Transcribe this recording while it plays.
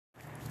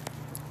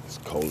It's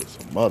cold as a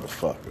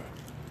motherfucker.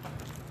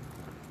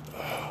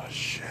 Oh,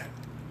 shit.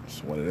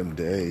 It's one of them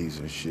days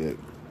and shit.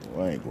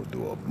 Well, I ain't gonna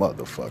do a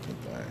motherfucking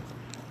thing.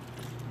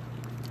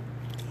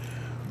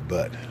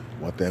 But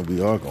one thing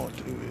we are gonna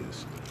do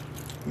is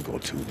we gonna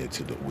tune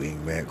into the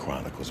Wingman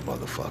Chronicles,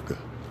 motherfucker.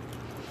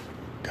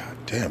 God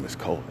damn, it's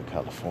cold in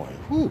California.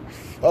 Whew,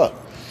 fuck.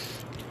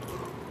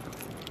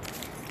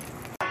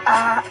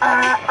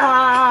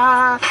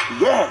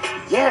 Yeah.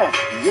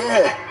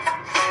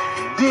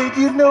 Did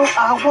you know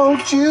I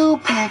want you,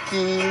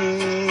 Pinky?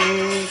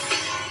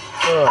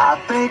 I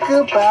think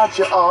about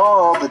you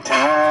all the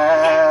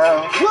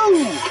time.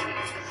 Woo!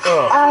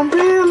 I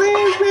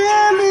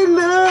really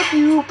love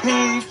you,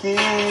 Pinky.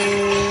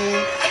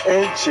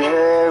 And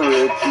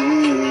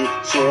Cherokee,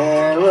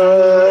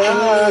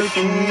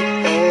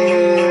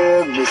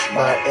 and Miss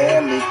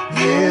Miami.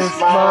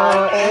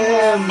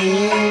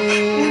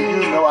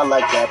 You know I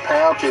like that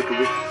pound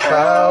cakery.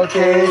 Pound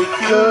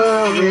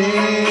cakery.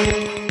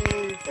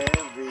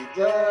 Every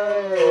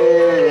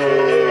day.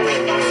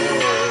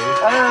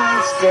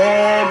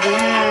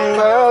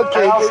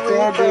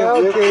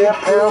 Outstanding with that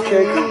pound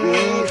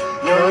cakery.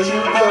 No, you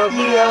knock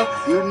me out.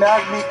 You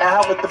knock me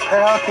out with the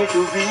pound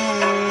cakery.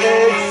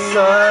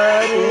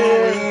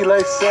 Exciting.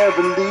 Like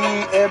Sarah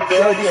Lee and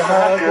Betty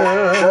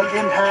Harker.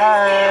 Duncan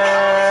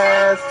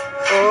Hines.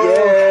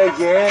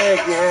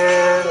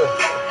 Yeah.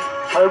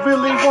 I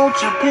really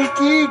want you,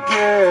 Pinky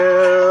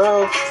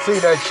girl. See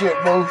that shit,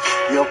 boo?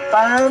 Your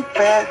fine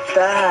fat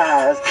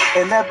thighs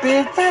and that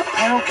big fat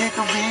pound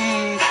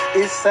cakery.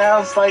 It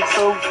sounds like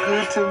so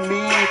good to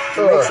me.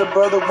 It makes a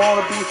brother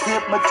wanna be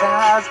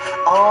hypnotized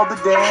all the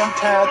damn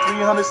time,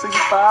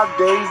 365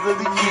 days of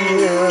the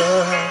year.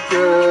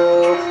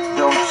 Girl,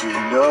 don't you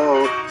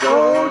know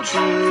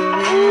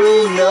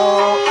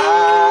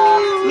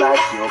I like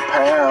your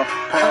pound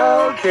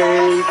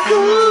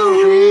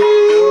cakery.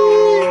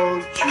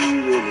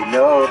 You really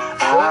know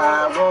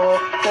I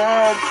want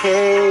that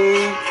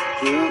cakery.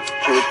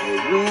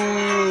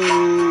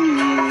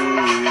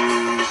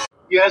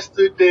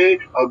 Yesterday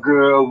a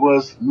girl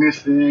was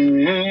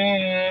missing,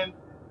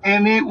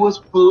 and it was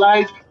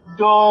Polite's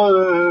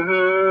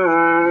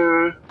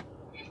daughter.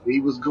 He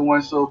was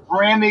going so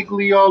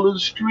frantically all the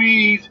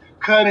streets,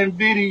 cutting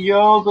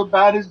videos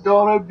about his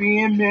daughter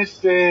being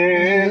missing.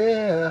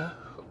 Yeah.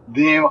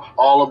 Then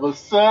all of a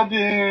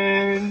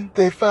sudden,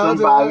 they found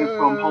somebody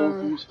from Whole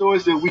Foods store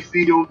said, "We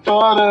see your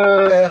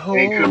daughter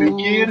and come and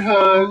get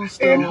her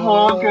and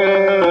hug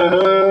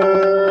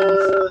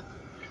her."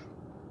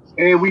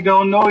 And we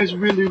don't know it's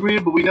really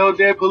real, but we know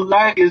that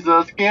Polite is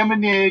a scammer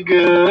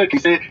nigga. Can you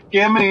say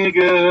scammer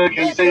nigga?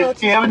 Can you say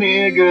scammer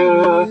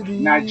nigga?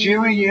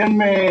 Nigerian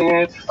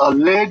man,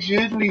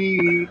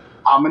 allegedly.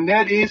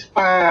 Aminette is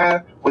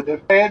fine with a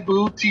fat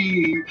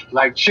booty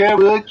like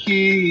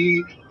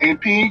Cherokee and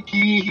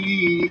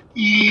Pinky.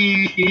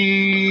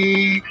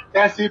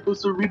 That's it for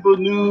Cerebral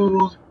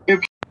News.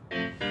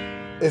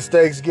 It's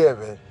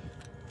Thanksgiving.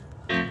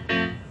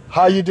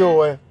 How you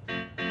doing?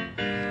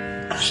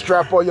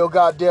 Strap on your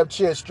goddamn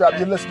chin strap.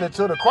 You're listening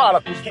to the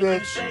Chronicles,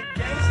 bitch.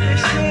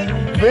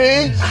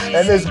 Me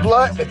and this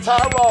blunt and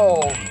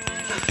Tyrone.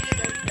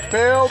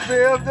 Bill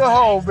the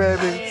home,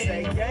 baby.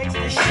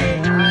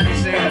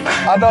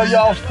 I know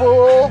y'all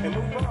full,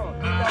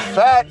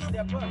 fat.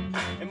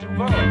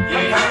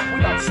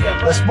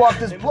 Let's spark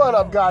this blood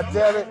up,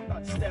 goddammit.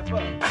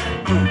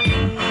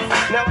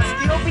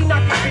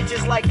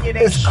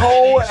 It's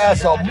cold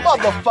as a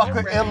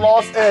motherfucker in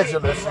Los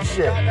Angeles and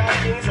shit.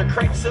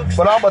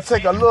 But I'm gonna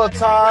take a little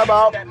time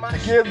out to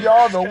give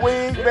y'all the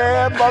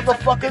Wingman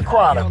motherfucking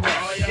Chronicles.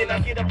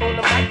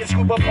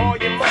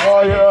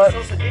 Oh yeah.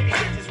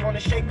 Wanna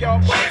shake y'all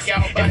butts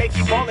and make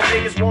you ballin'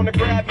 niggas wanna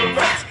grab your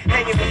nuts.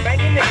 Hanging with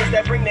banging niggas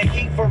that bring that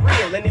heat for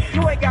real. And if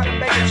you ain't got a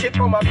banging chip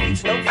on my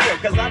beats, no deal.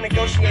 Cause I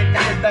negotiate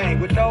everything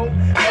with no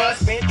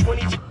spend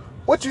 20.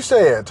 What you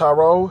saying,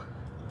 Tyrone?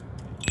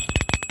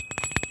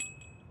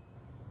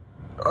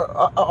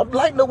 I'm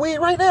lighting the weed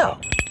right now.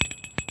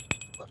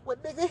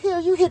 What nigga, here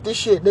you hit this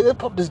shit, nigga.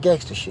 Pump this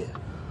gangster shit.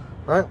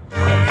 Right?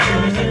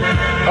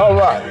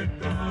 Alright.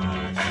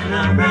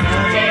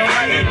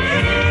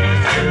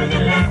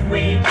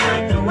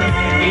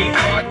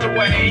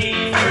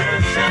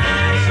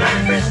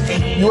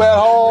 You at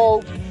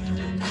home,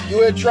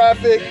 you in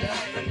traffic,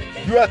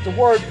 you at the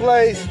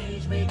workplace.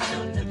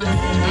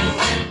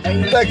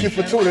 Thank you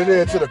for tuning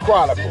in to the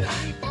Chronicles.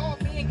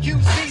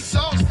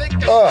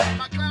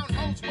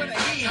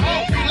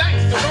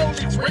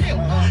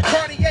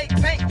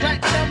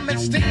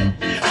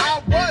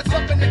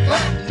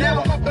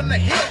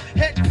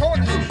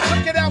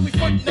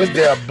 This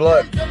damn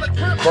blood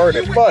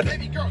burning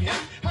funny.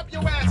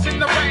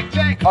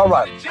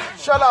 Alright,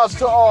 shout outs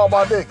to all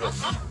my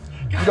niggas.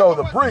 You know,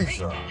 the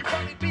Breezer,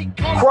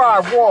 Cry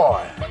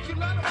One,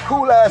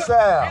 Cool Ass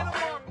Al,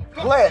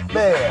 Plant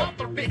Man,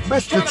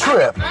 Mr.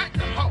 Trip,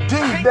 D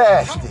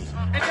Nasty,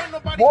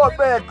 Boy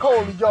Man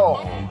Coley,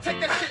 y'all.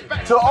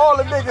 To all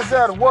the niggas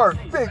at work,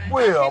 Big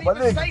Will, my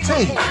nigga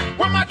T.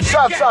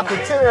 Shouts out to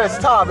Terrence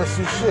Thomas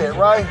and shit,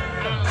 right?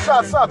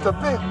 Shouts out to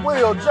Big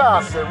Will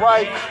Johnson,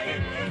 right?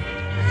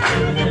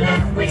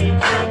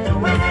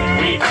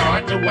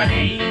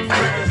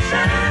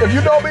 If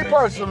you know me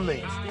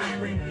personally,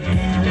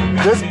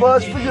 this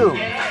buzz for you.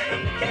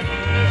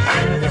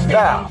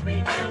 Now,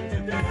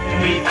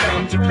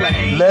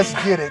 let's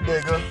get it,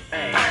 nigga.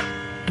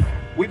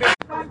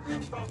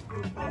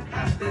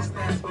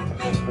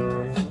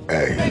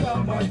 Hey,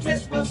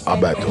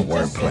 I'm at the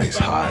workplace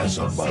high as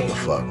a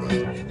motherfucker.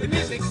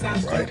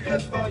 Right?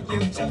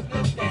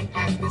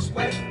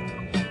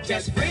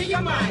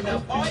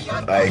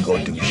 I ain't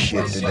gonna do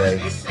shit today.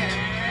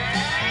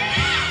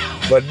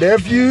 But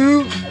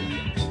nephew,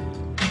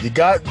 you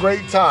got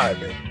great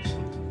timing.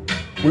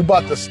 We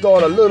about to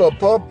start a little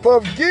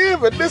puff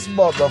give in this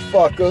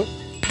motherfucker.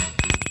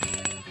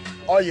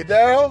 Are you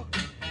down?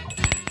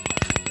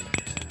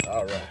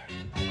 All right.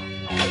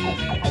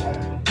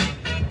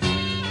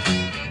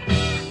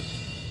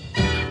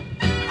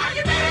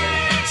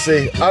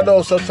 See, I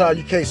know sometimes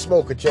you can't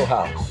smoke at your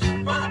house,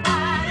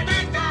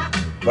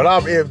 but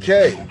I'm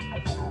MK.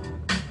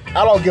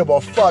 I don't give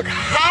a fuck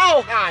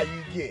how high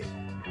you get,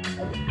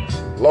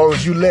 as long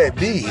as you let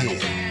me in.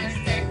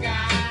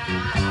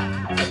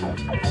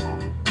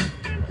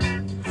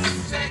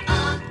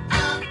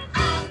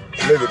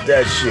 Look at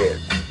that shit.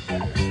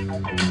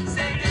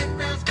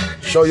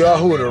 Show y'all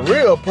who the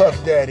real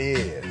Puff Daddy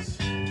is.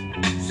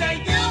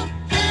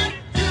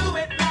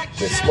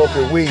 Been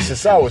smoking weed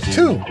since I was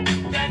 2.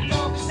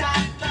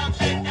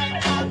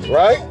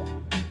 Right?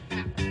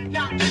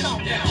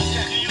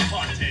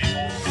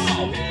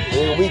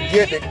 Nigga, we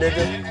getting it,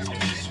 nigga.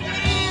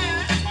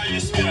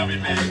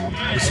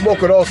 We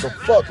smoking on some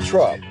fuck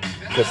Trump.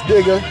 Cause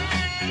nigga,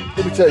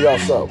 let me tell y'all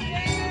something.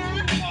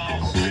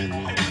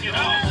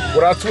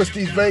 When I twist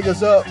these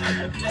Vegas up,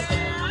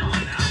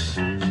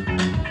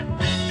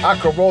 I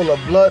can roll a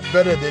blunt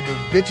better than the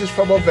bitches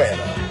from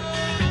Havana.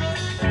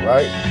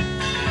 Right?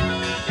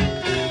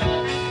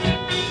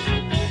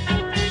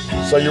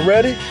 So you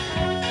ready?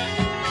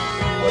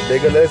 Well,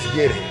 nigga, let's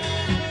get it.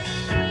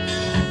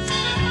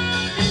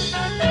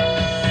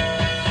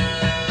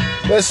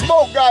 Let's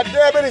smoke,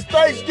 goddammit. It's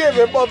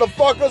Thanksgiving,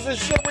 motherfuckers, and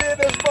shit. We in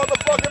this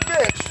motherfucking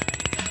bitch.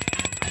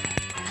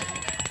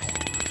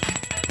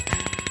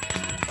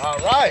 All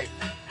right.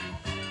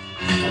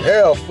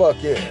 Hell,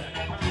 fuck yeah.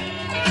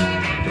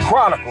 The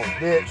Chronicles,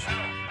 bitch.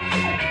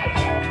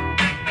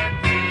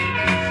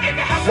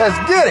 Let's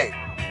get it.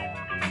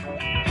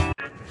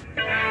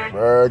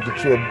 Man,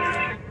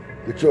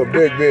 get you a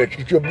big bitch.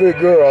 Get you a big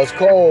girl. It's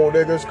cold,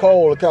 nigga. It's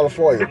cold in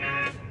California.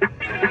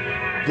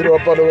 Get her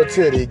up under a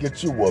titty.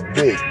 Get you a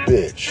big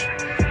bitch.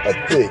 A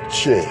thick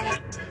chick.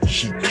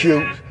 She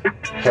cute.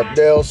 Her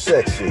nails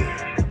sexy.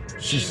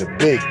 She's a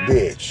big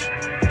bitch.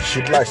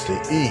 She likes to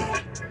eat.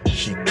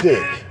 She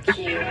thick.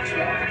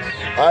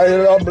 I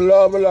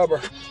love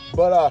her.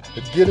 But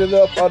get it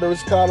up under,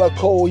 it's kinda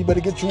cold. You better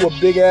get you a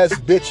big ass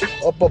bitch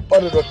up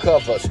under the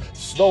covers.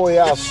 Snowy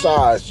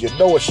outside, you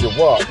know what she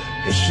want.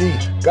 And she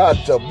got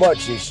the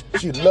munchies,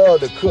 she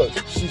love to cook.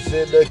 She's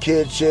in the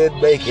kitchen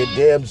making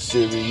damn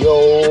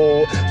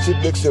cereal. She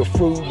mixing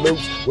Fruit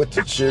Loops with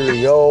the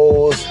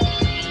Cheerios.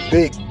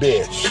 Big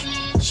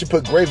bitch, she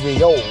put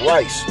gravy on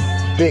rice.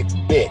 Big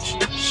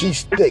bitch,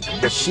 she's thick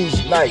but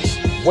she's nice.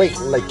 Weight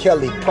like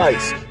Kelly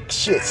Price,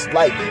 shit's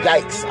like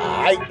yikes.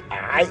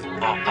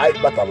 I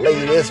about to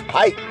lay this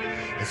pipe.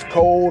 It's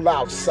cold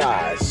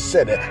outside,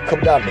 said it,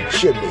 come down the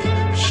chimney.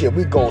 Shit,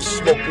 we gon'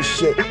 smoke this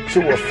shit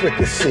to a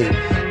freaking C.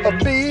 A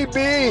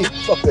BB,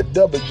 fuck a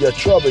W,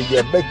 trouble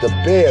ya, make the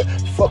bed,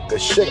 fuck a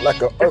shake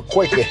like an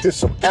earthquake and hit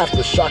some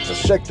aftershocks and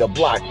shake the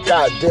block.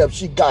 Goddamn,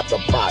 she got the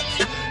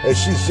pots. And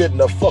she's in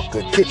the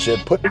fucking kitchen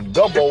putting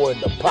gumbo in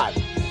the pot.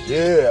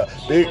 Yeah,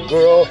 big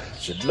girl,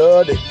 she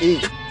love to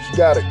eat. She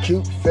got a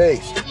cute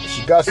face,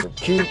 she got some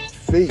cute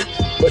feet,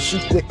 but she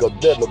thicker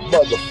than a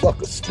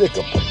motherfucker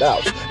sticker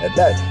pronounce. And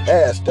that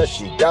ass that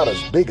she got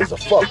as big as a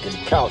fucking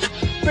couch.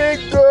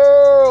 Big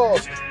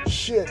girls,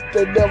 shit,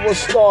 they never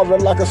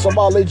starving like a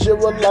Somali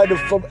Geraldine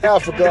from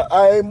Africa.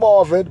 I ain't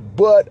Marvin,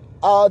 but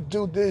I'll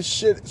do this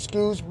shit,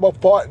 excuse my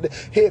partner.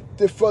 Hit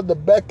it from the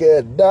back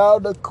and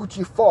down the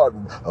coochie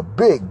farting. A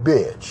big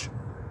bitch.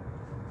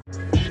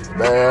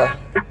 Man,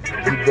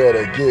 you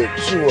better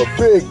get you a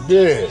big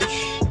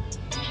bitch.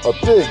 A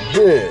big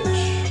bitch.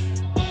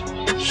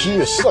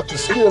 She'll suck the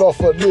skin off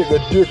a nigga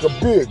dick, a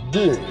big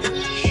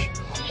bitch.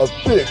 A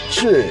thick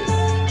chick.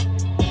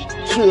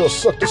 She'll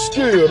suck the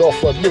skin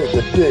off a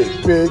nigga dick,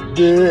 big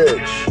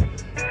bitch.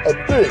 A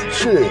thick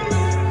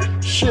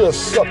chick. She'll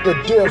suck the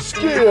damn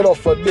skin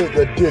off a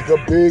nigga dick, a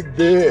big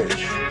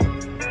bitch.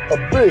 A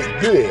big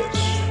bitch.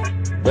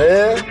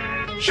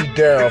 Man, she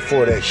down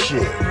for that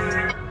shit.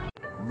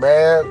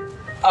 Man,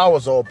 I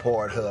was on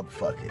Pornhub,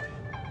 fuck it.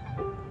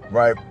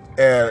 Right?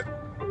 And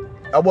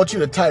I want you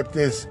to type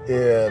this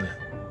in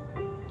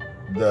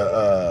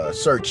the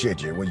search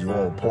engine when you're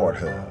on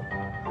Pornhub.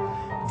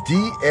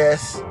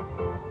 DS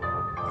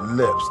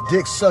lips,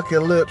 dick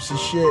sucking lips and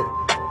shit.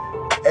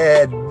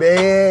 And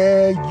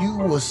man, you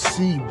will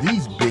see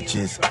these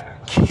bitches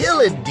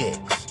killing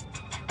dicks.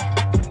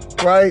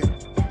 Right?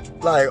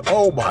 Like,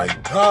 oh my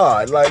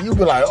God. Like, you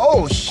be like,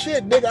 oh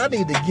shit, nigga, I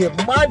need to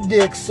get my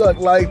dick sucked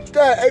like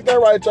that. Ain't that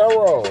right,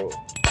 Tyrone?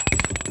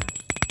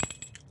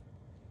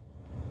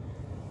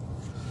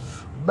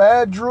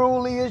 Bad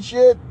drooly and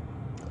shit.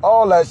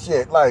 All that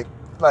shit. Like,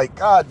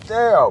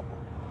 goddamn.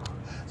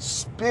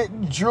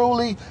 Spitting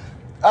drooly.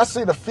 I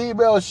seen a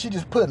female, she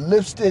just put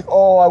lipstick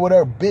on with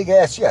her big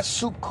ass. She had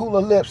soup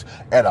cooler lips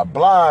and a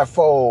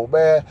blindfold,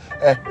 man.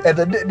 And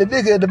the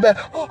nigga in the back,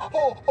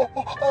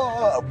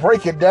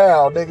 break it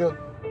down, nigga.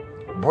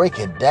 Break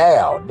it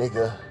down,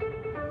 nigga.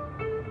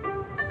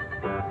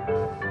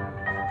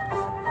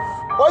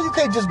 Why you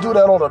can't just do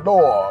that on the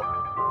norm?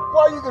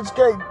 Why you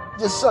can't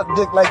just suck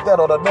dick like that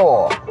on the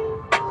norm?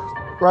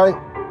 Right?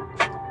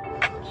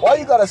 Why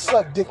you gotta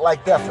suck dick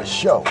like that for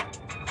show?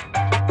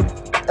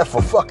 And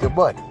for fucking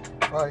money?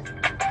 Right?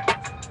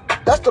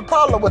 That's the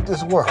problem with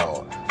this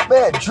world.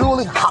 Man,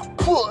 Julie, man,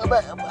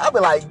 I be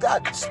like,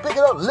 God, pick it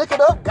up, lick it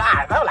up,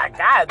 God. I'm like,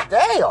 God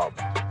damn.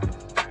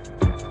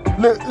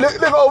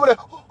 Look over there.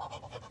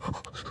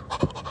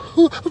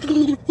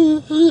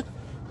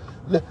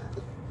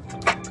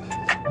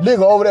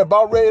 Nigga over there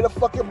about ready to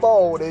fucking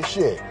bone and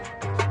shit.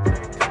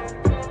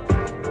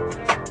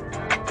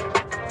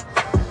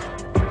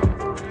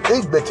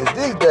 These bitches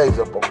these days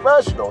are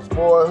professionals,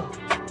 boy.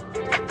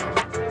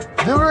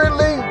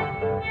 Literally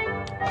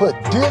put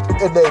dick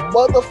in their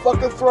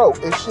motherfucking throat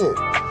and shit.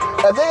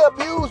 And they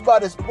abused by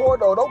this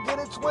porno. Don't get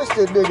it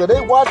twisted, nigga.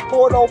 They watch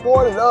porno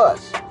more than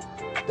us.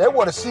 They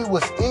want to see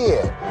what's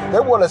in. They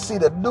want to see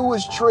the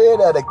newest trend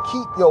that'll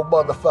keep your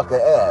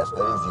motherfucking ass.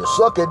 And if you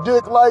suck a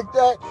dick like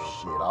that,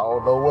 shit, I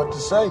don't know what to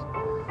say.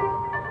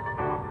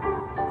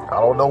 I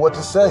don't know what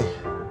to say.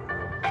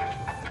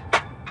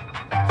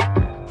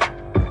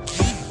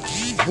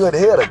 Good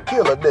hair to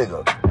kill a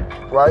nigga,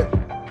 right?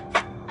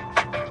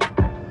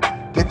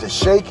 Get to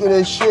shaking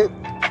and shit.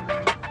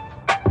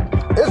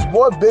 This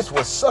one bitch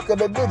was sucking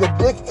the nigga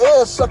dick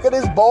and sucking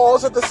his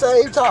balls at the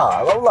same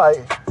time.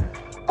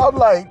 I'm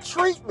like,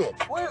 treatment.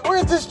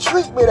 Where's this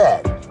treatment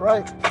at?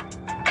 Right?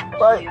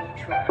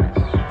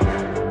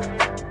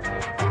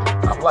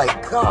 I'm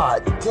like,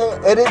 God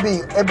damn. And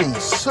it be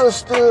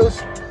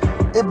sisters.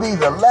 It be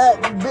the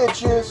Latin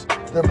bitches,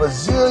 the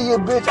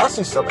Brazilian bitch. I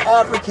see some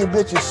African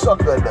bitches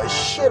sucking the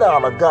shit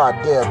out of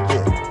goddamn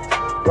dick.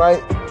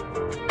 Right?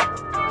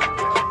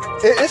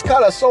 It's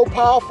kind of so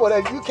powerful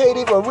that you can't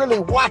even really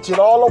watch it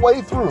all the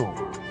way through.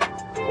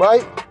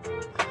 Right?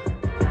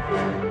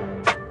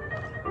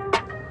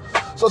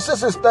 So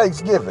since it's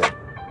Thanksgiving,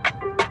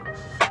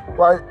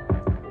 right,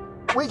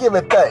 we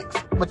giving thanks,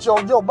 but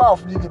your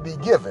mouth need to be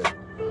giving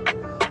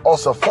on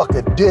some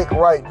fucking dick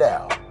right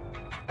now.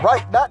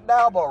 Right, not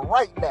now, but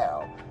right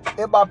now.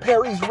 In my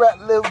Perry's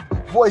Ratliff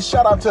voice,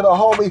 shout out to the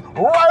homie,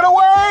 right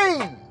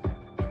away!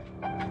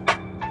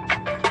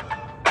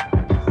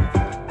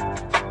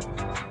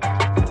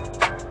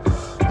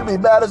 You be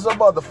mad as a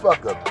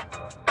motherfucker.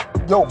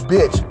 Yo,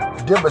 bitch,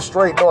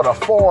 demonstrating on a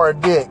foreign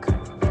dick.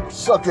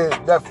 Sucking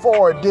that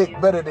foreign dick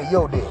better than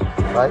your dick,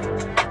 right?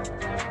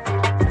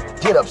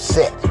 Get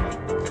upset.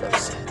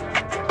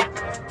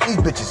 These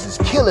bitches is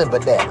killing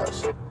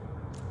bananas.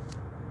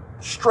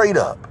 Straight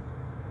up.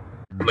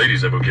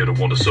 Ladies ever get to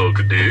want to suck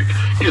a dick?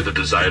 Get the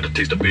desire to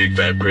taste a big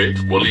fat prick?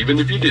 Well, even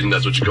if you didn't,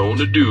 that's what you're going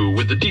to do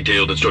with the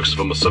detailed instructions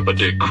from a Supper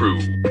Dick crew.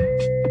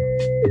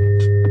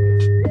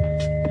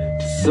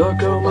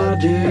 Suck on my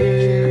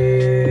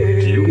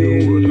dick. You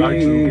know I like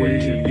the way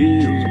it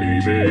feels,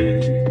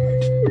 baby.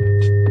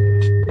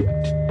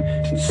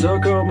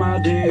 Suck on my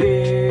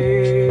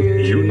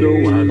dick. You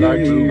know I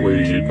like the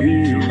way it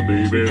feels,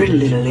 baby. Pretty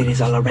little ladies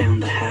all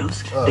around the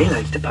house. They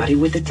like to party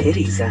with the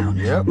titties out.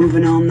 Yep.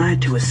 Moving all night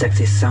to a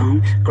sexy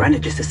song.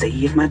 Grinding just to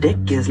see if my dick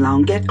is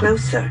long. Get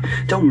closer.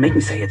 Don't make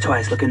me say it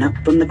twice. Looking up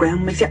from the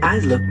ground makes your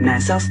eyes look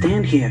nice. I'll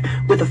stand here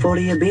with a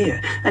 40 of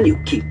beer. And you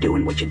keep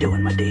doing what you're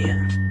doing, my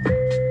dear.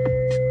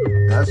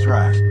 That's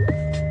right.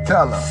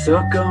 Tell her.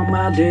 Suck on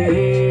my dick.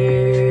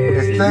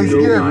 It's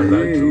Thanksgiving. You know I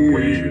like the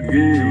way it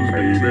feels,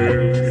 baby.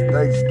 It's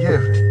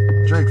Thanksgiving.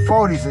 Drink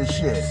 40s and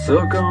shit.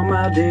 Suck on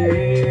my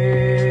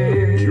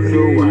dick. You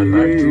know I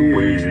like the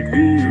way it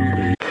feels,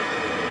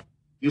 baby.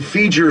 You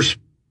feed your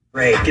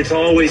rake. It's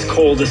always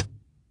cold as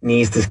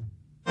needs to.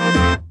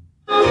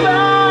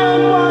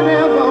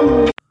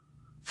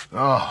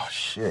 Oh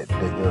shit,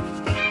 nigga.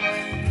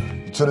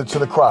 To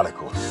the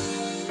Chronicles.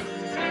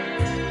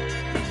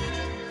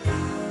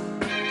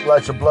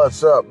 Light your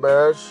bloods up,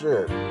 man.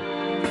 Shit.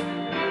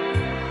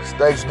 It's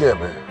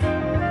Thanksgiving.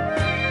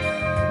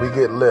 We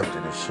get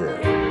lifted and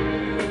shit.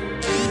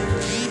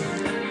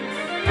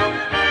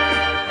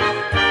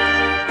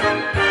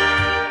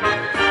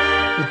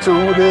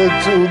 Tune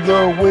into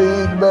the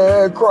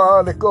Wingman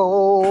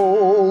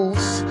Chronicles.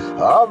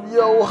 I'm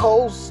your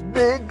host,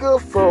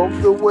 nigga,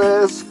 from the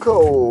West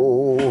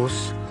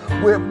Coast.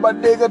 With my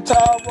nigga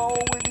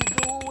Tyrone, when he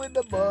doing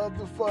the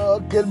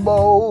motherfucking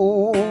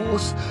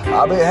most.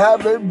 I been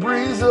having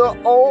Breezer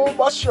on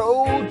my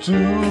show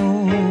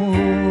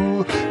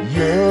too.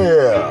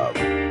 Yeah.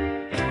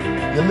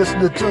 You're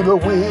listening to the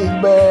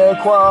Wingman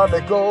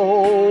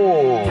Chronicles.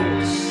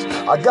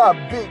 I got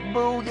Big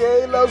Boo,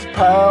 yeah, loves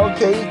pound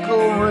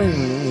cakery.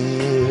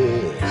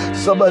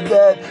 Some of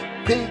that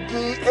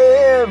Pinky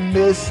and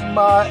Miss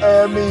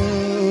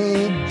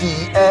Miami.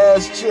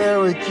 Diaz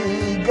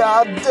Cherokee,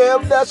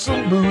 goddamn, that's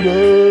some booty,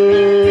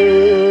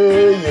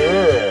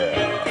 yeah.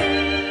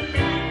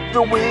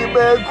 The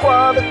WINGMAN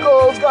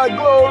Chronicles got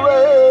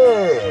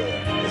glory.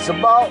 It's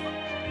about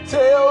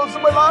tales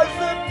of my life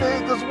and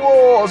niggas'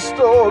 war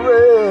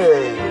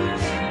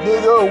stories.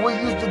 Nigga, we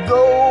used to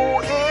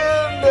go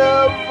in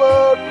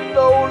never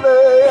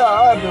lonely. I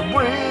had to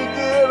bring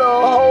in a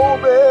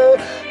homie,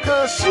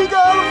 cause she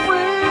got a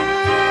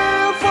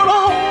friend for the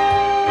homie.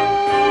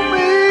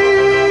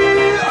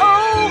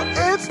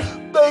 Oh, it's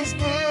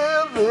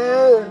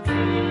Thanksgiving.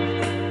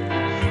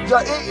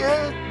 Y'all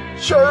eating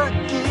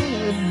turkey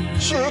and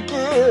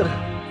chicken.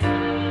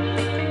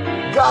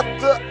 Got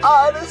the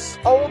itis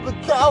on the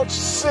couch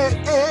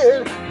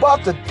sitting,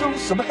 about to do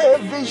some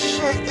heavy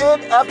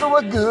shitting after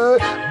a good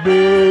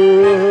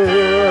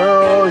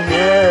meal,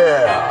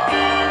 yeah.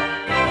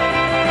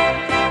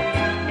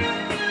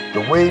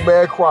 The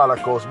WINGMAN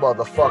Chronicles,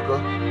 motherfucker.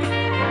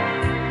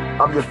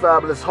 I'm your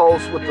fabulous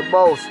host with the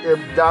most,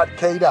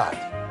 M.K.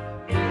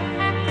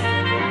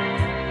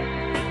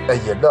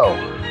 And you know,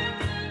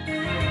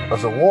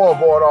 there's a war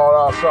going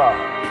on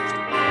outside.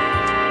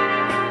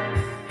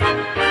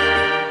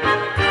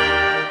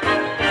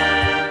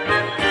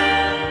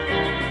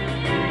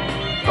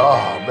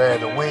 Oh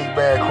man, the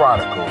WINGMAN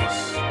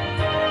Chronicles.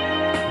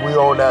 We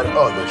on that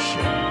other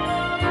shit.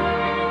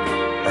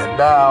 And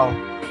now,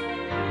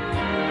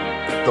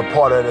 the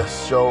part of the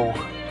show,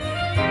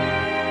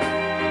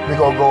 we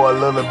gonna go a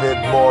little bit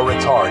more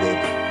retarded.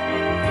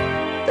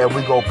 And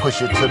we gonna push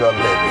it to the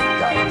limit,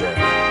 goddamn.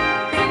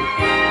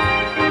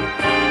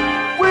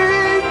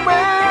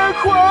 WINGMAN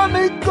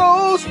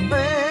Chronicles,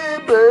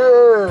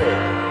 baby.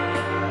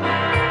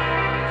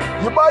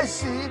 You might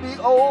see me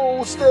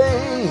on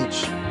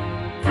stage.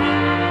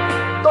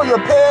 Throw your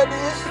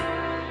panties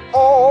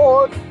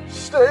on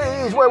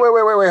stage.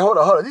 Wait. Hold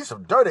on. These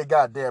some dirty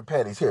goddamn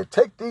panties. Here,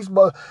 take these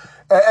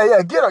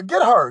yeah, get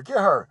her.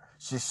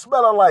 She's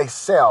smelling like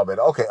salmon.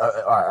 Okay, all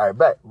right,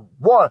 back.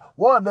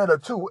 One and a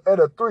two and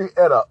a three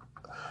and a.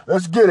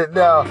 Let's get it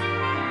now.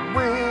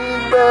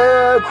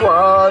 WINGMAN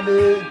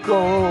Chronicles.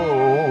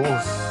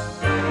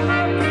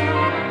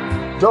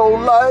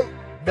 Don't like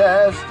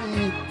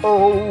nasty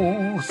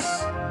O's.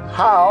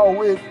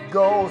 How it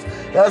goes,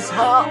 that's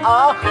how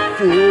I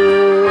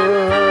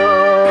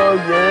feel,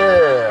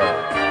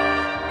 yeah.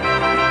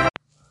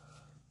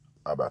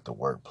 I'm at the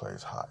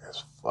workplace high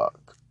as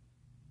fuck.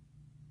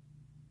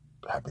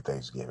 Happy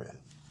Thanksgiving.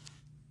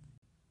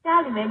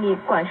 How about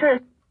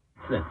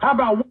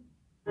we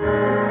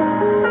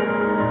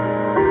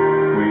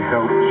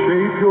help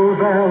shape your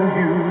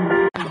values.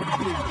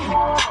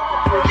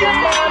 Your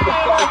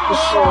motherfucker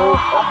show,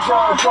 I'm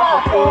John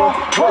Walker.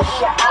 What's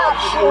your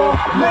option?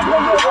 Nigga,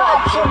 you're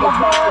watching the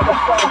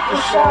motherfucker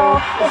show.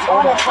 It's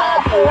on the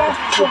pocket,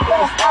 your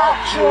best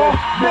option.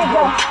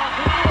 Nigga,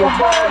 the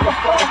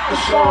motherfucker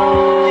show.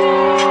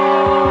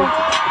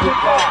 Get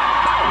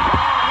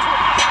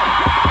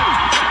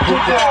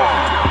down.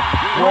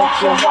 What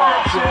you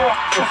watching?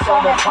 It's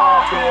on the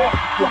pocket,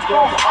 your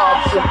best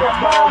option. The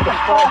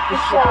motherfucker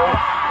show.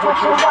 What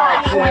you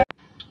watching?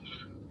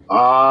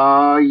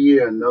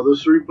 Yeah, another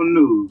sweeper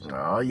news.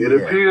 Yeah. It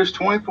appears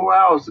 24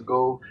 hours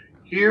ago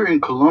here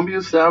in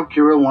Columbia, South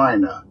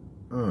Carolina,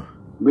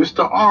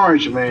 Mr.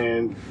 Orange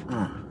Man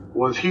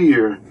was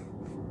here,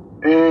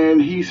 and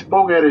he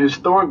spoke at a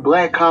historic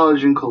black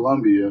college in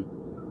Columbia.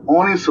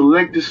 Only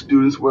selected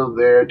students were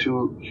there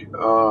to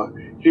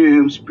hear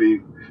him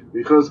speak,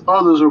 because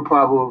others would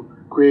probably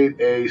create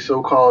a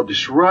so-called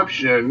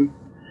disruption.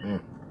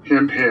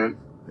 Hint, hint.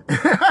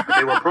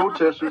 They were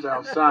protesters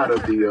outside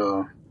of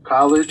the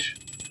college.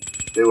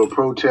 They were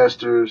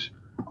protesters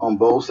on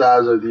both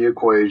sides of the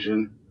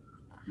equation.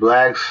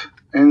 Blacks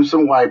and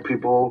some white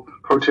people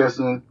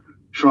protesting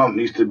Trump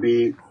needs to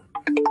be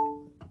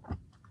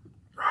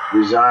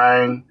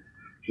resigned.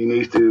 He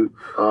needs to,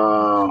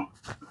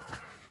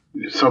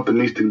 something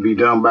needs to be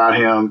done about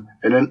him.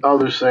 And then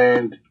others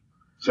saying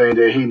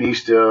that he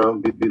needs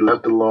to be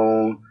left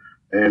alone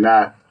and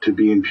not to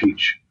be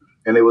impeached.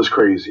 And it was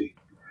crazy.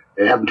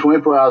 It happened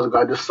 24 hours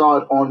ago. I just saw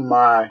it on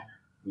my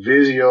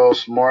Vizio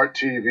smart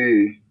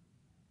TV.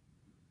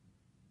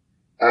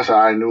 That's how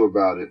I knew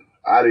about it.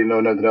 I didn't know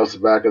nothing else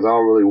about it because I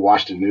don't really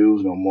watch the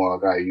news no more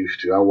like I used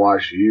to. I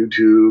watch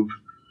YouTube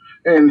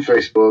and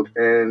Facebook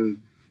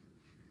and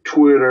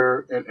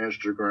Twitter and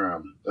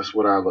Instagram. That's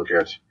what I look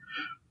at.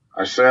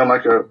 I sound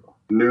like a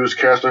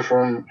newscaster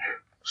from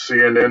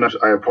CNN.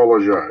 I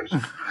apologize.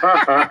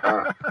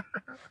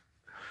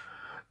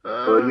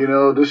 But, you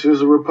know, this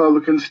is a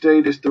Republican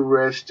state. It's the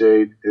red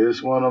state.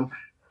 It's one of them.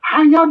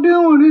 How y'all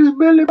doing? This is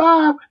Billy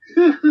Bob.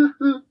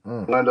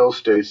 One of those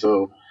states.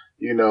 So,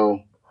 you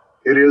know,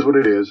 it is what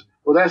it is.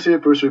 Well, that's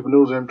it for Sweeper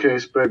News.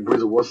 MK Spec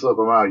Blizzard. What's up?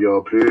 I'm out,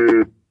 y'all.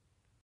 Peace.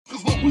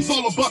 Cause look, we's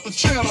all about the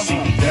cheddar.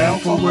 Down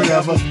for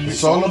whatever,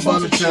 it's all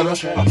about the cheddar.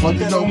 I put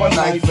it on my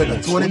knife in the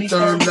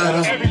 23rd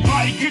letter.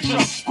 Everybody get your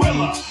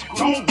squilla.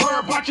 Don't worry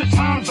about your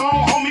time zone,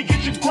 homie,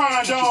 get your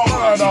grind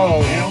on.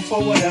 Down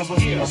for whatever,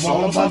 it's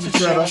all about the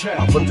cheddar.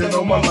 I put it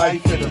on my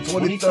knife in the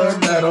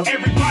 23rd letter.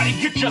 Everybody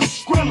get your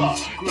squilla.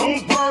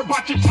 Don't worry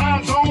about your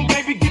time zone,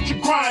 baby, get your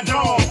grind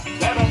on.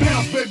 Let 'em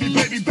bounce, baby,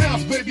 baby,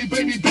 bounce, baby,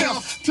 baby,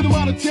 bounce. To them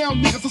out of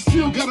town niggas, I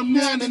still got them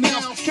 9 and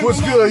out.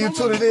 What's good? You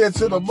tuning in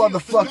to the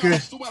motherfucking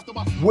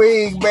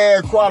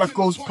Wingman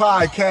Chronicles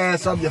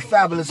podcast. I'm your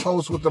fabulous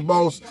host with the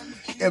most,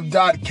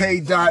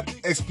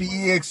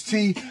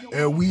 M.K.XPEXT,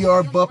 and we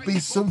are bumping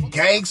some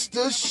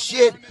gangster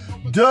shit.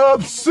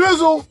 Dub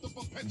Sizzle.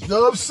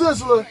 Dub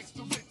Sizzler.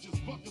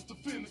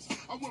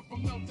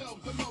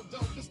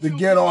 The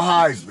Ghetto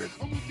Heisman.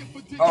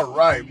 All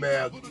right,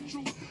 man.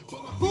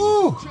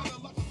 Whew.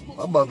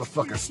 My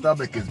motherfucking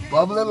stomach is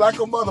bubbling like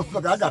a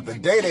motherfucker. I got the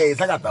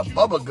day-days. I got the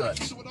bubble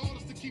guts.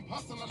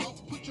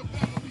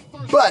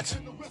 But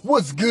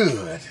what's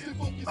good?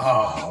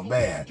 Oh,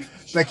 man.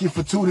 Thank you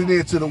for tuning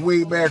in to the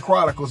Wingman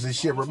Chronicles and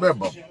shit.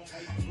 Remember,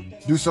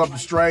 do something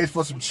strange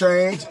for some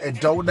change and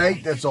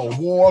donate. There's a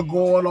war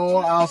going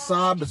on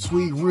outside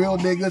between real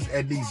niggas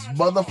and these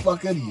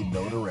motherfucking, you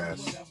know the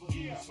rest.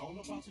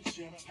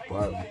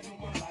 Right.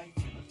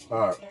 All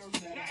right.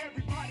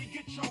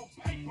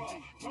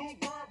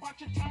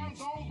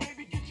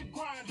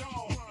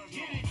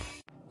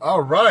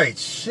 All right,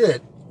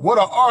 shit. One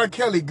of R.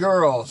 Kelly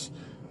girls,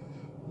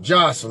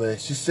 Jocelyn,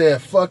 she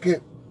said, fuck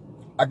it,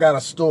 I got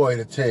a story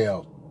to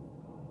tell.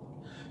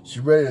 She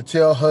ready to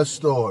tell her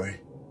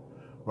story,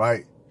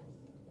 right?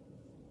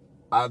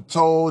 I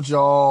told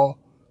y'all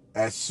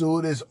as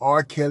soon as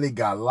R. Kelly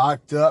got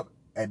locked up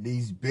and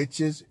these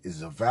bitches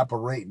is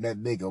evaporating that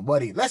nigga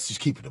money, let's just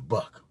keep it a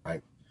buck,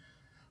 right?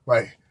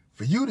 Right?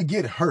 For you to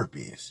get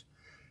herpes,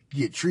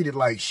 get treated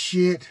like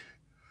shit,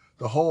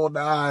 the whole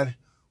nine,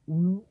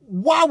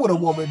 why would a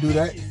woman do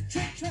that?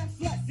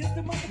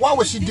 Why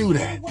would she do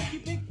that?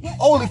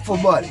 Only for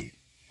money.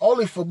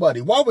 Only for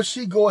money. Why would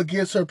she go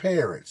against her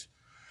parents?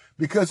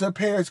 Because her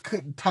parents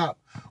couldn't top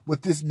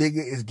what this nigga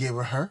is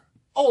giving her.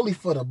 Only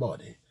for the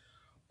money.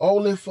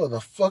 Only for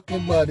the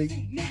fucking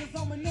money.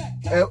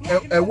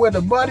 And when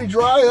the money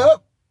dry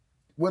up,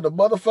 when the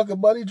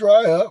motherfucking money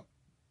dry up,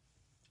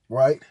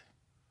 right,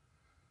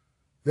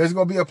 there's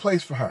going to be a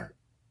place for her.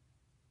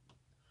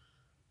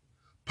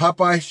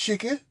 Popeye's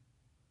Chicken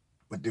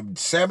with them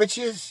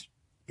sandwiches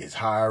is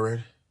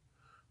hiring,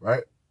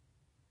 right?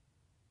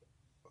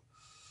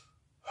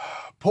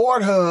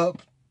 Pornhub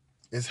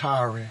is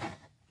hiring,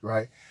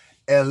 right?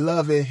 And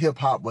Love and Hip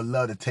Hop would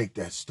love to take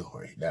that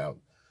story. Now,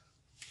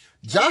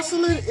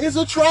 Jocelyn is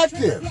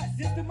attractive.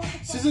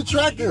 She's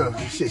attractive.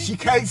 Shit, she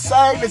can't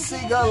sing to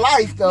sing her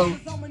life, though.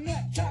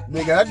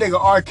 Nigga, that nigga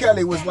R.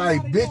 Kelly was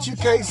like, bitch, you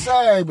can't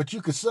sing, but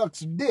you can suck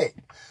some dick,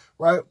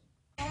 right?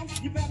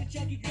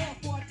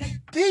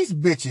 These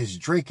bitches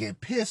drinking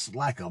piss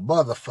like a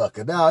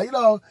motherfucker. Now, you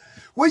know,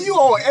 when you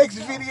on X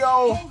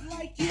video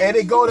and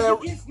they go there,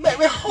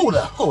 man, hold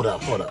up.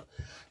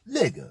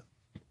 Nigga,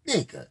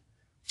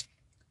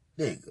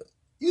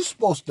 you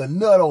supposed to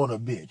nut on a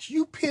bitch.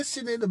 You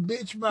pissing in a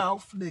bitch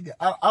mouth, nigga.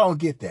 I don't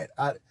get that.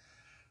 I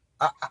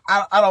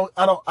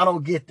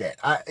don't get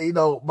that. You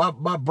know,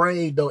 my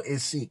brain don't in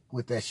sync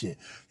with that shit.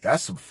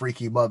 That's some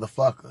freaky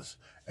motherfuckers.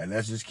 And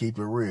let's just keep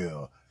it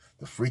real.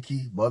 The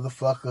freaky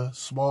motherfucker,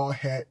 small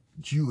hat,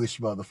 Jewish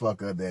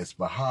motherfucker that's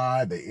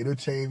behind the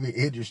entertainment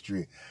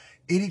industry.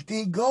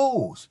 Anything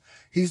goes.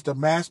 He's the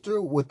master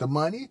with the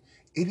money.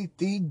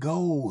 Anything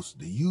goes.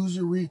 The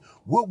usury.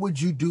 What would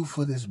you do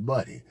for this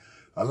money?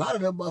 A lot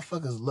of them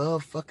motherfuckers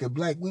love fucking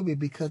black women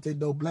because they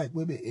know black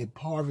women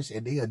impoverished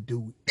and they'll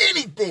do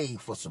anything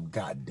for some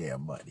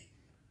goddamn money.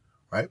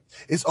 Right?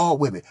 It's all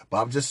women.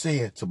 But I'm just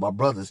saying to my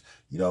brothers,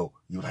 you know,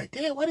 you're like,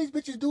 damn, why these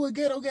bitches doing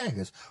ghetto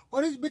gangers?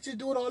 Why these bitches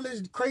doing all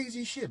this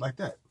crazy shit like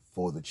that?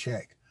 For the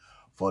check.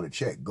 For the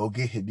check. Go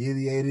get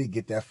humiliated,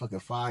 get that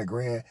fucking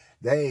 $5,000.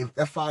 That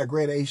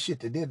 $5,000 ain't shit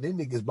to them. Them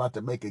niggas about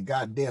to make a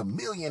goddamn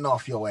million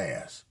off your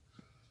ass.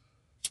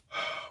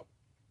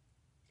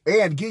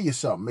 And give you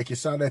something. Make you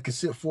sign that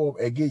consent form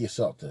and give you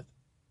something.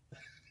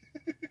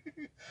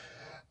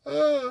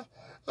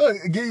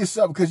 Give you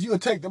something because you'll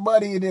take the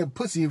money and then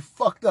pussy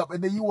fucked up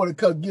and then you want to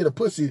come get a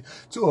pussy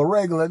to a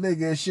regular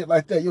nigga and shit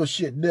like that. Your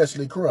shit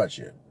Nestle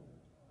crunching.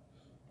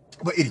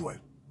 But anyway,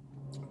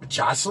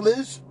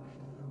 Jocelyn's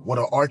one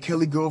of R.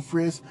 Kelly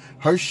girlfriends,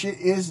 her shit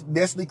is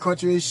Nestle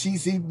crunching and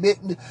she's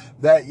admitting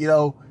that, you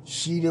know,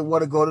 she didn't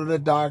want to go to the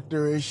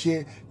doctor and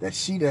shit, that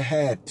she'd have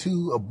had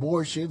 2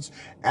 abortions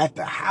at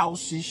the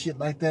house and shit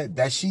like that,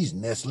 that she's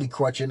Nestle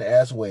crunching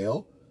as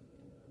well,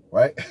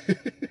 right?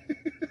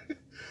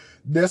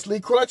 Nestle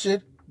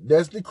crunching.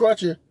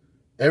 Everybody's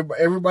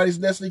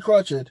Nestle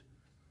crunching,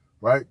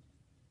 right?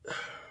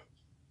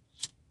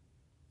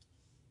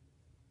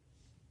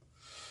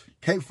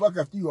 Can't fuck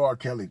after you, R.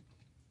 Kelly.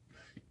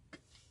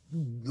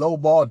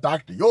 Lowball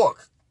Dr.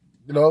 York,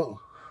 you know.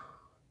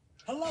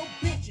 Hello,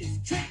 bitches.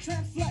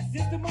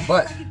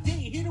 But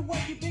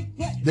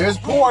There's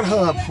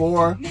Pornhub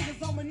for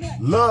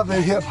love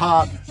and hip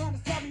hop.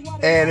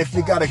 And if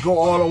you gotta go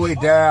all the way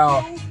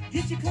down,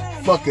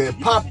 fucking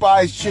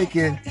Popeye's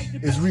chicken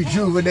is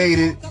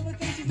rejuvenated.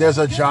 There's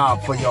a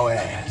job for your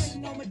ass.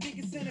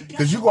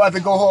 Cause you're gonna have to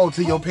go home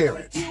to your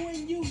parents.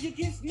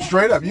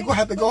 Straight up, you're gonna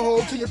have to go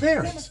home to your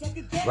parents.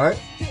 Right?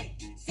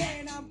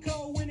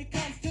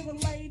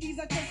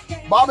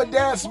 Mom and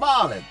dad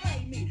smiling.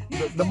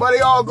 The money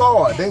all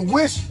gone. They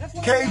wish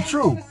came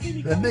true.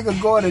 That nigga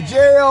going to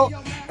jail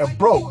and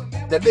broke.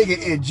 That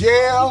nigga in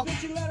jail.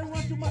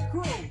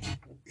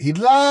 He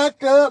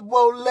locked up,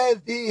 won't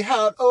let me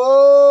out.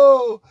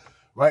 Oh,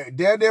 right.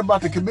 They're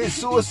about to commit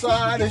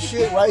suicide and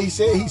shit, right? He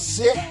said he's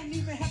sick.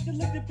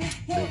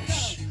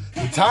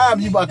 The time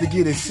you about to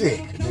get is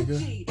sick,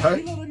 nigga.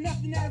 Right?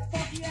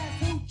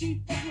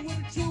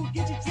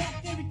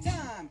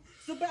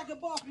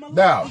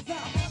 Now,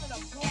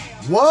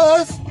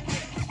 was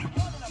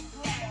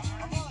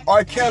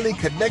R. Kelly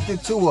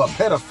connected to a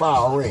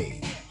pedophile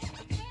ring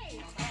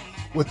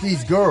with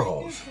these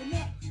girls?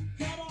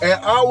 And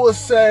I would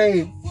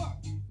say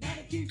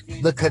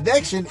the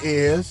connection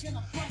is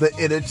the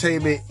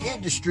entertainment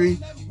industry.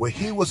 When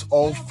he was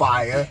on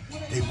fire,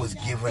 they was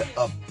giving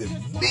up the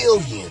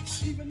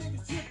millions.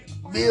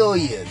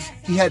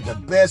 He had the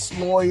best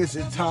lawyers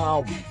in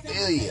town,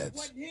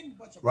 millions,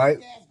 right?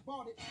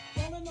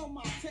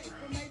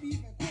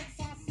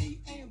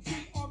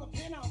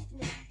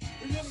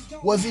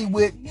 Was he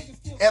with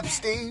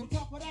Epstein?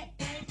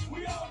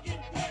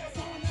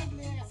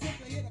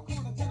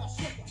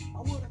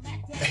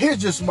 Here's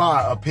just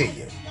my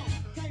opinion.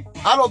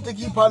 I don't think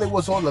he probably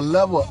was on the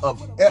level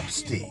of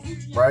Epstein,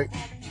 right?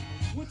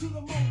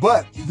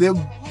 But them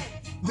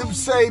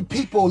same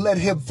people let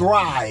him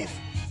thrive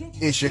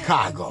in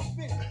Chicago,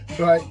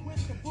 right?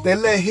 They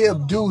let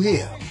him do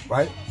him,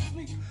 right?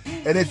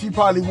 And if you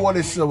probably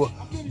wanted some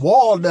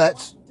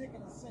walnuts,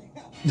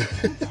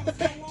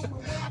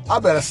 I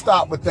better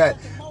stop with that.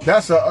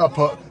 That's a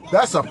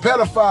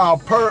pedophile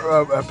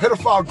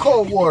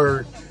code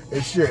word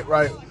and shit,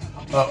 right?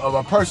 Of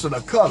a person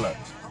of color.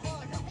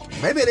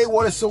 Maybe they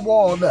wanted some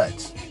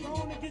walnuts.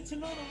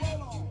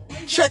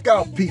 Check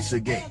out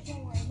Pizzagate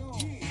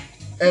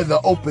and The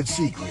Open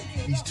Secret.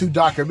 These two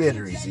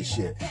documentaries and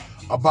shit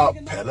about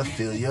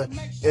pedophilia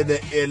in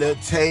the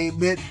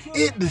entertainment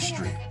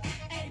industry.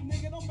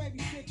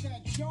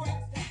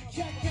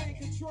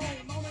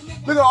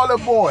 Look at all the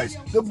boys.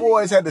 The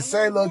boys had the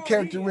same little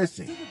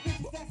characteristics.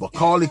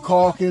 Macaulay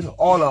Culkin,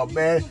 all of them,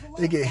 man,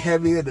 they get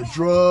heavy into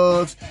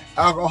drugs,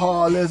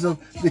 alcoholism,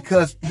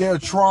 because they're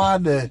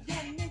trying to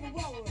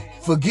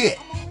forget.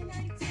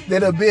 They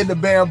done been to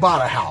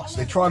Bambaataa House.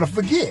 They're trying to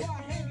forget.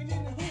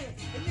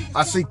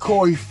 I see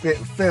Corey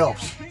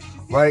Phelps,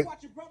 right?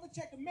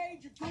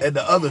 And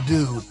the other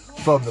dude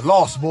from the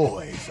Lost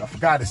Boys, I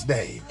forgot his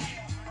name.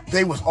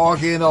 They was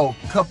arguing on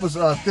couples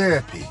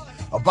therapy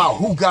about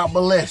who got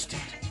molested,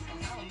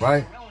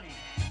 right?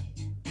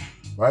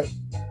 Right?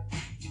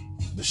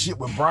 The shit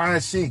with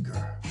Bryan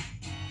Singer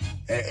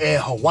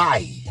and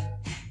Hawaii,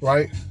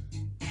 right?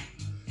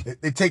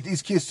 They take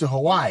these kids to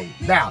Hawaii.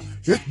 Now,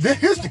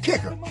 here's the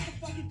kicker.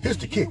 Here's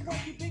the kicker.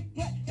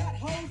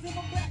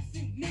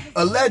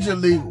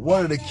 Allegedly,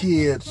 one of the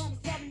kids,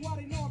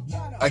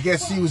 I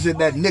guess he was in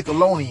that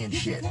Nickelodeon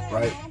shit,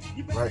 right?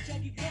 Right?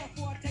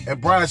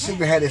 And Bryan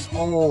Singer had his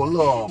own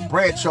little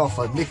branch off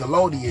of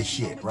Nickelodeon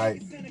shit,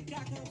 right?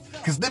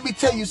 Because let me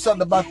tell you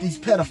something about these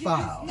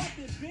pedophiles.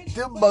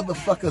 Them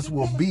motherfuckers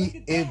will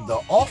be in the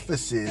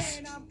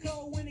offices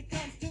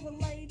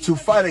to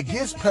fight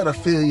against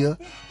pedophilia,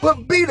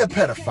 but be the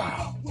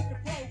pedophile.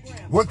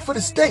 Work for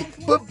the state,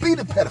 but be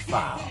the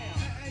pedophile.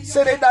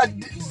 Say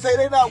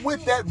they not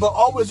with that, but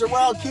always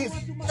around kids.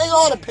 They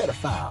are the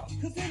pedophile.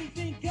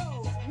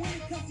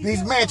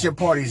 These mansion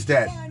parties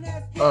that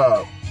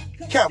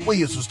Cat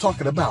Williams was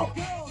talking about,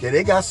 that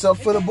they got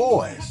something for the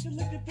boys.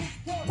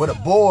 Where the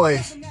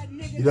boys,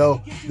 you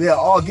know, they'll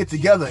all get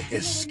together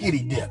and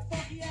skinny dip.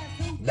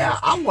 Now,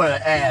 I want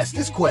to ask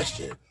this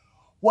question.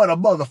 Where the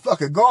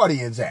motherfucking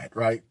guardians at,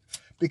 right?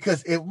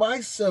 Because if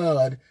my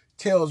son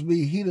tells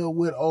me he done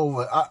went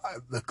over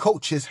the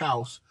coach's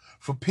house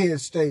for Penn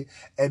State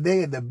and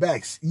they in the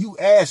back, you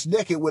ass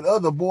naked with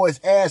other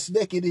boys ass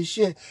naked and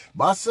shit,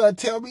 my son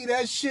tell me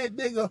that shit,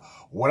 nigga,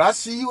 when I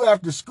see you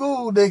after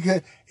school,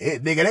 nigga,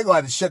 they gonna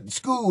have to shut the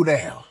school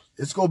down.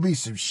 It's gonna be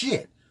some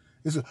shit.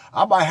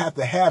 I might have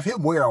to have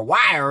him wear a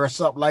wire or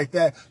something like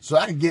that so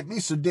I can get me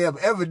some damn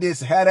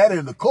evidence and have that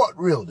in the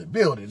courtroom, the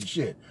building and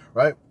shit,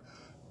 right?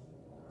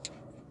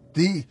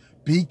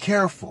 Be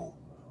careful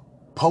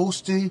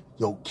posting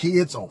your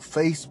kids on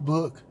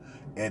Facebook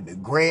and the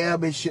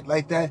gram and shit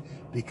like that,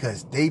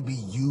 because they be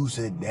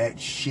using that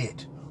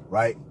shit,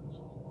 right?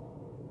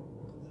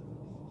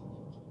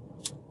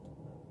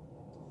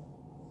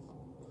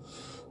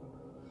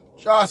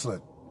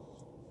 Jocelyn,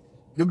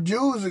 them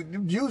Jews,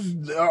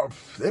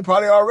 they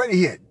probably already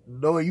hit,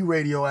 knowing you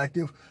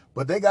radioactive,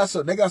 but they got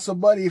some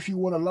money if you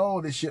want a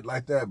loan and shit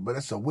like that, but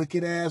it's a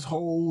wicked ass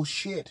whole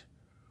shit,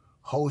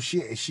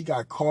 and she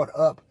got caught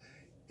up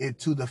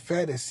into the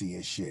fantasy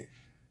and shit.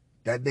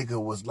 That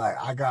nigga was like,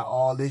 I got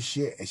all this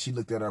shit. And she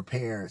looked at her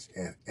parents.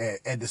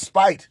 And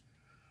despite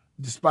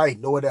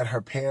knowing that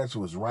her parents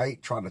was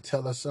right, trying to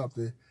tell her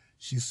something,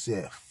 she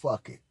said,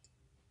 fuck it.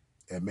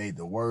 And made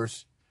the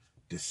worst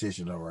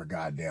decision of her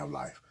goddamn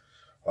life.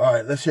 All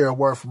right, let's hear a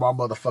word from our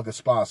motherfucking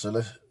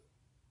sponsor.